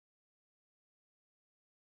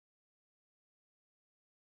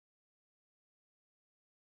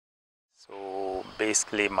So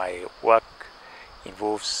basically my work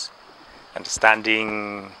involves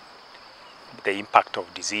understanding the impact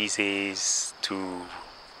of diseases to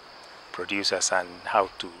producers and how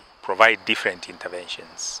to provide different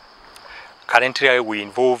interventions. Currently we're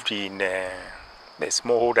involved in the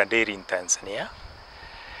smallholder dairy in Tanzania,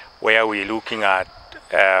 where we're looking at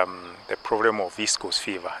the problem of viscous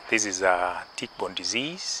fever. This is a tick-borne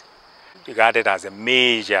disease regarded as a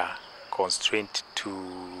major constraint to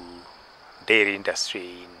dairy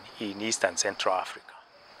industry in East and Central Africa.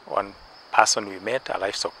 One person we met, a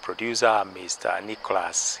livestock producer, Mr.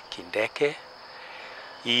 Nicholas Kindeke,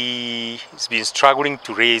 he's been struggling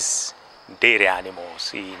to raise dairy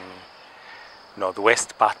animals in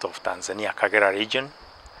northwest part of Tanzania, Kagera region,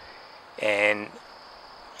 and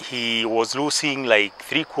he was losing like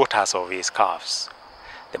 3/4 of his calves.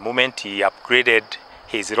 The moment he upgraded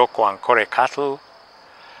his Rocco and Kore cattle,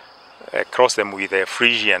 crossed them with a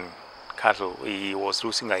Frisian cattle, he was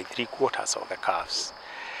losing like 3/4 of the calves.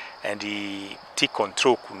 And the tick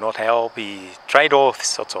control could not help. He tried all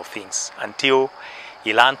sorts of things until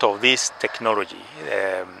he learned of this technology,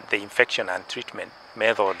 the infection and treatment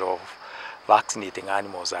method of vaccinating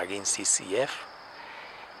animals against CCF.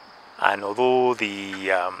 And although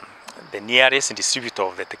the nearest distributor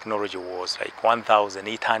of the technology was like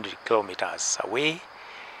 1,800 kilometers away,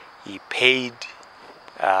 he paid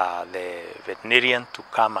the veterinarian to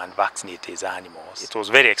come and vaccinate his animals. It was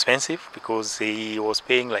very expensive because he was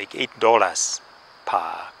paying like $8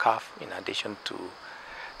 per calf in addition to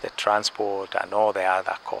the transport and all the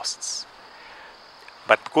other costs.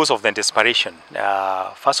 But because of the desperation,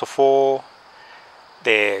 first of all,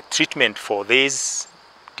 the treatment for this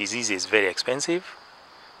disease is very expensive.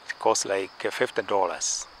 It costs like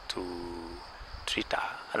 $50 to treat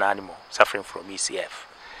an animal suffering from ECF.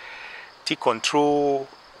 Tick control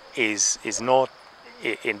is not,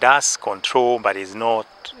 it does control, but is not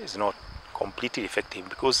completely effective,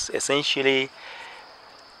 because essentially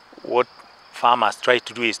what farmers try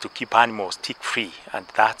to do is to keep animals tick free, and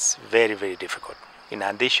that's very, very difficult. In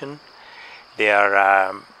addition, there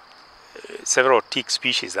are several tick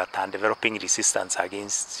species that are developing resistance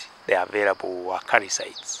against the available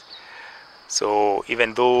acaricides. So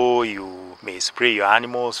even though you may spray your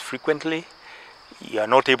animals frequently, you are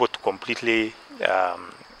not able to completely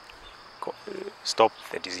stop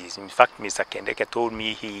the disease. In fact, Mr. Kendeke told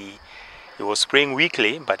me he was spraying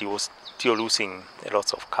weekly, but he was still losing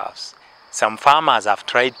lots of calves. Some farmers have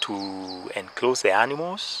tried to enclose the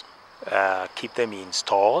animals, keep them in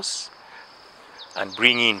stores, and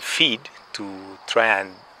bring in feed to try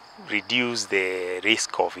and reduce the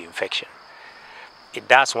risk of infection. It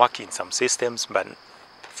does work in some systems, but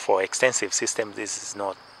for extensive systems, this is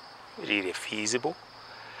not really feasible.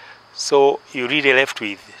 So you're really left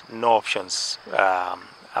with no options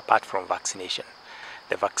apart from vaccination.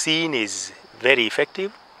 The vaccine is very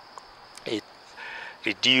effective. It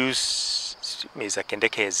reduced Mr.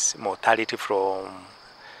 Kendeke's mortality from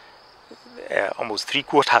almost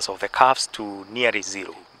 3/4 of the calves to nearly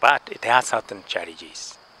zero, but it has certain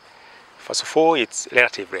challenges. First of all, it's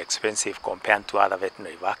relatively expensive compared to other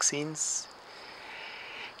veterinary vaccines.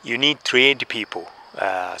 You need trained people,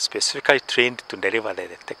 specifically trained to deliver the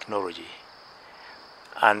technology,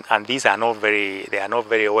 and these are not very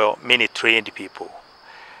many trained people.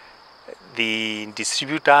 The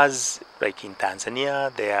distributors, like in Tanzania,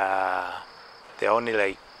 there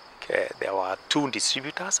were 2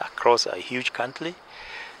 distributors across a huge country.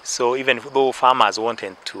 So even though farmers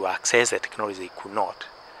wanted to access the technology, they could not.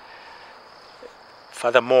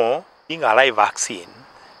 Furthermore, being a live vaccine,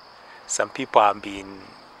 some people have been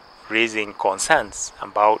raising concerns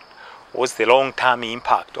about what's the long-term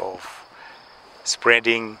impact of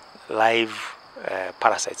spreading live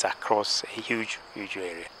parasites across a huge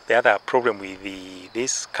area. The other problem with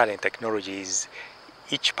this current technology is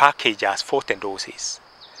each package has 14 doses.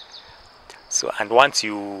 So, and once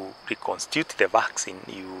you reconstitute the vaccine,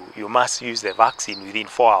 you must use the vaccine within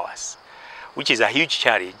 4 hours, which is a huge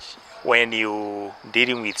challenge when you're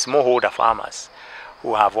dealing with smallholder farmers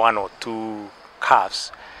who have 1 or 2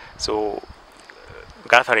 calves. So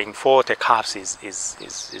gathering 40 calves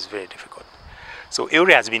is very difficult. So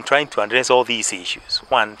ILRI has been trying to address all these issues.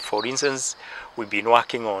 One, for instance, we've been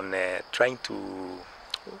working on trying to,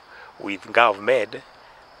 with GovMed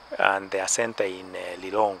and their center in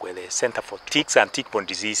Lilongwe, the Center for Ticks and Tick-borne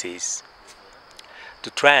Diseases,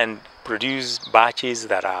 to try and produce batches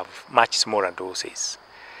that have much smaller doses.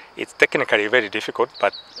 It's technically very difficult,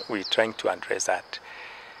 but we're trying to address that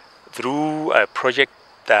through a project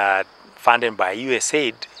that funded by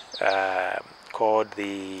USAID called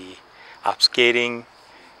the Upscaling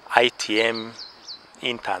ITM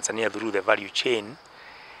in Tanzania through the value chain,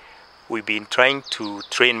 we've been trying to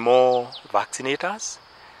train more vaccinators.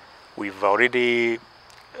 We've already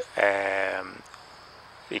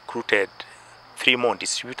recruited 3 more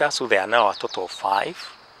distributors, so there are now a total of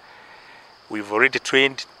 5. We've already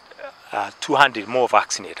trained 200 more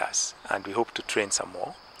vaccinators, and we hope to train some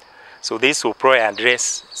more. So this will probably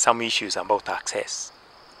address some issues about access.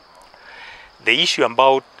 The issue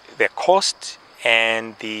about the cost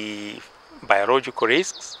and the biological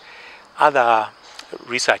risks, other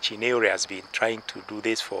research in ILRI has been trying to do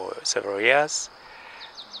this for several years.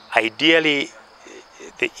 Ideally,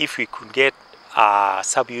 if we could get a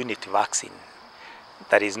subunit vaccine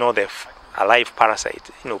that is not a live parasite,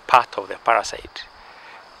 part of the parasite,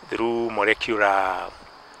 through molecular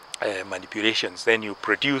manipulations, then you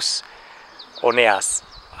produce only a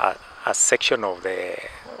section of the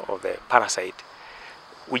parasite,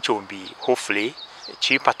 which will be hopefully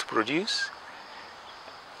cheaper to produce,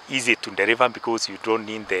 easy to deliver because you don't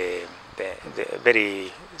need the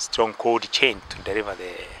very strong cold chain to deliver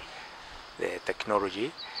the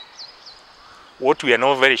technology. What we are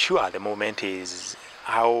not very sure at the moment is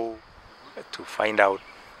how to find out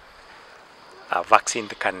a vaccine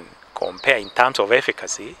that can compare in terms of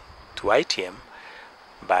efficacy to ITM,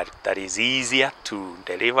 but that is easier to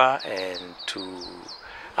deliver and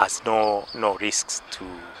has no risks to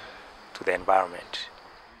the environment.